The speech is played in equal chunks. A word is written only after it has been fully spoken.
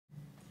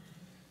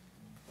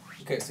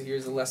Okay, so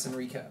here's a lesson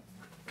recap.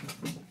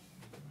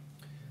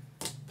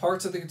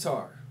 Parts of the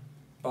guitar: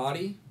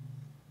 body,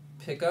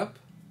 pickup.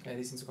 Okay,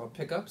 these things are called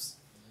pickups.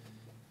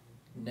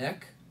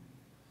 Neck,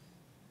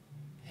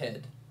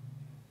 head.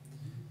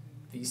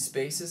 These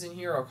spaces in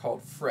here are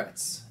called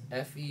frets.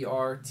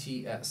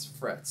 F-E-R-T-S,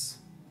 frets.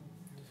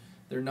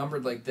 They're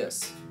numbered like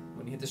this.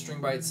 When you hit the string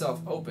by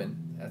itself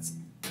open, that's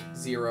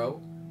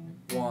 0,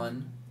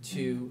 1,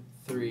 2,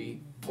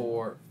 3,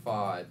 4,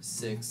 5,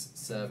 6,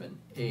 7,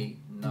 8,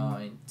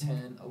 9,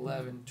 10,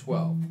 11,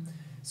 12.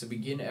 So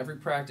begin every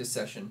practice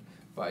session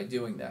by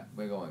doing that.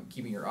 By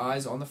keeping your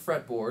eyes on the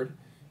fretboard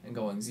and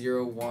going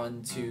 0,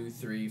 1, 2,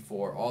 3,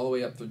 4, all the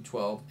way up through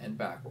 12 and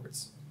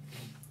backwards.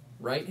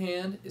 Right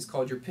hand is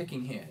called your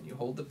picking hand. You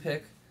hold the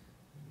pick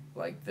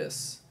like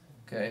this.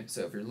 Okay,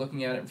 so if you're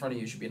looking at it in front of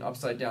you, it should be an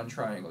upside down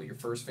triangle. Your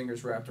first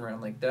finger's wrapped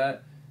around like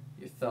that,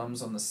 your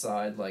thumb's on the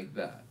side like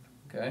that.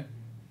 Okay?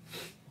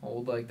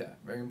 Hold like that.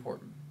 Very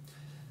important.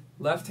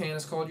 Left hand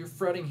is called your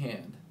fretting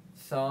hand.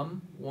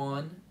 Thumb,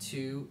 1,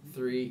 2,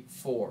 3,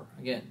 4.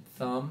 Again,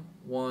 thumb,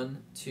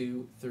 1,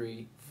 2,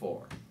 3,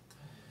 4.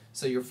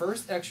 So your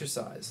first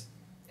exercise,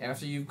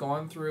 after you've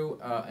gone through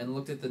and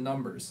looked at the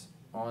numbers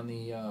on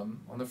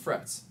the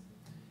frets,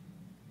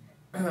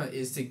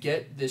 is to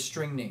get the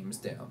string names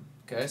down.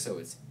 Okay, so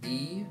it's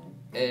E,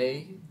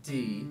 A,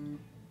 D,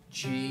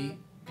 G,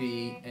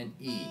 B, and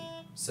E.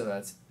 So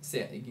that's,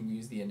 you can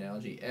use the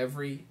analogy,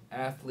 every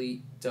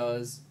athlete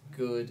does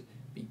good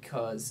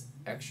because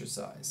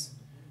exercise.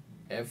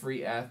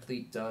 Every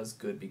athlete does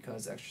good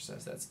because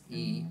exercise. That's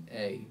E,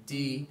 A,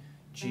 D,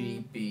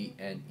 G, B,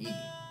 and E.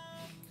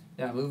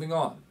 Now moving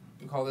on,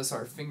 we call this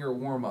our finger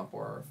warm-up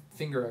or our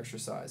finger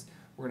exercise.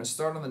 We're going to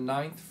start on the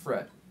 9th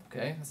fret.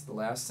 Okay, that's the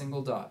last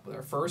single dot, with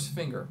our first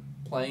finger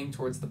playing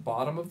towards the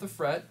bottom of the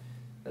fret,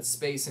 that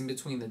space in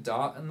between the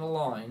dot and the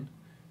line.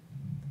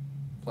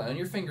 Play on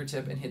your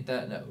fingertip and hit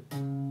that note.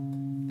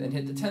 Then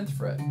hit the 10th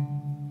fret,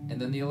 and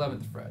then the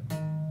 11th fret.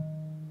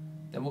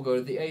 Then we'll go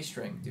to the A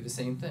string, do the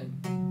same thing.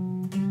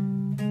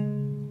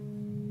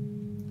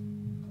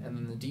 And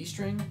then the D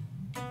string,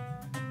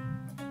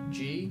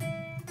 G,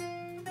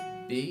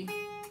 B,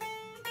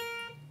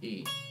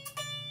 E,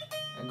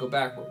 and go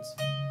backwards.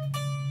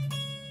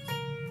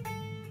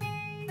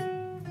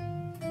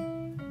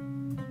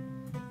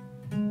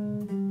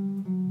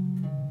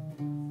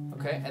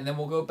 Okay, and then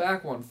we'll go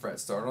back 1 fret,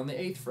 start on the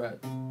 8th fret.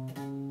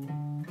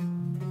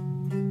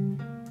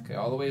 Okay,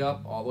 all the way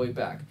up, all the way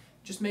back.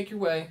 Just make your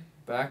way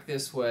back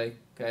this way,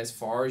 okay, as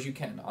far as you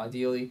can.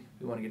 Ideally,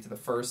 we want to get to the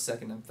 1st,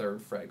 2nd, and 3rd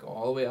fret. Go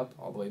all the way up,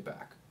 all the way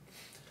back.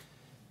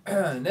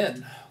 And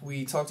then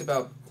we talked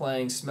about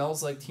playing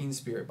Smells Like Teen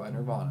Spirit by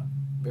Nirvana.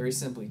 Very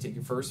simply, take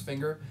your first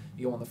finger,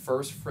 you go on the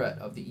 1st fret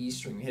of the E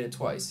string, hit it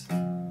twice.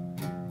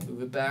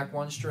 Move it back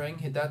 1 string,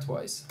 hit that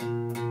twice.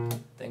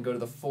 Then go to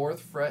the 4th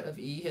fret of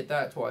E, hit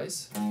that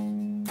twice.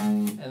 And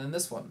then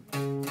this one.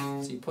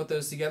 So you put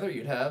those together,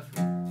 you'd have.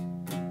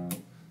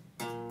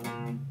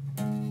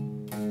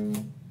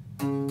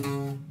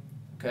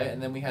 Okay,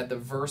 and then we had the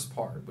verse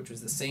part, which was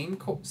the same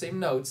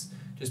notes,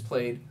 just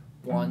played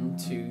 1,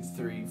 2,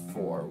 3,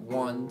 4,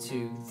 1,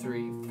 2,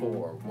 3,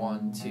 4,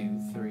 1, 2,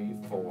 3,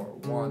 4,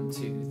 1,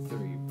 2,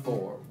 3,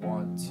 4,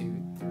 1,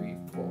 2, 3,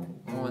 4,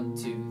 1,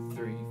 2,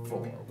 3, 4,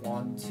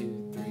 1,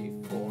 2, 3,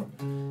 4.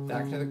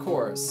 Back to the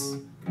chorus.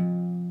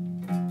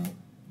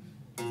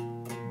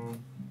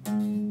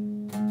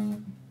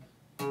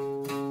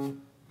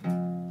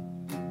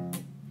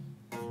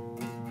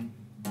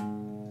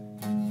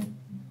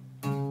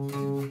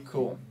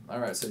 Cool.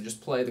 Alright, so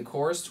just play the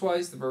chorus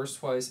twice, the verse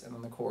twice, and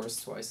then the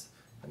chorus twice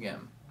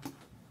again.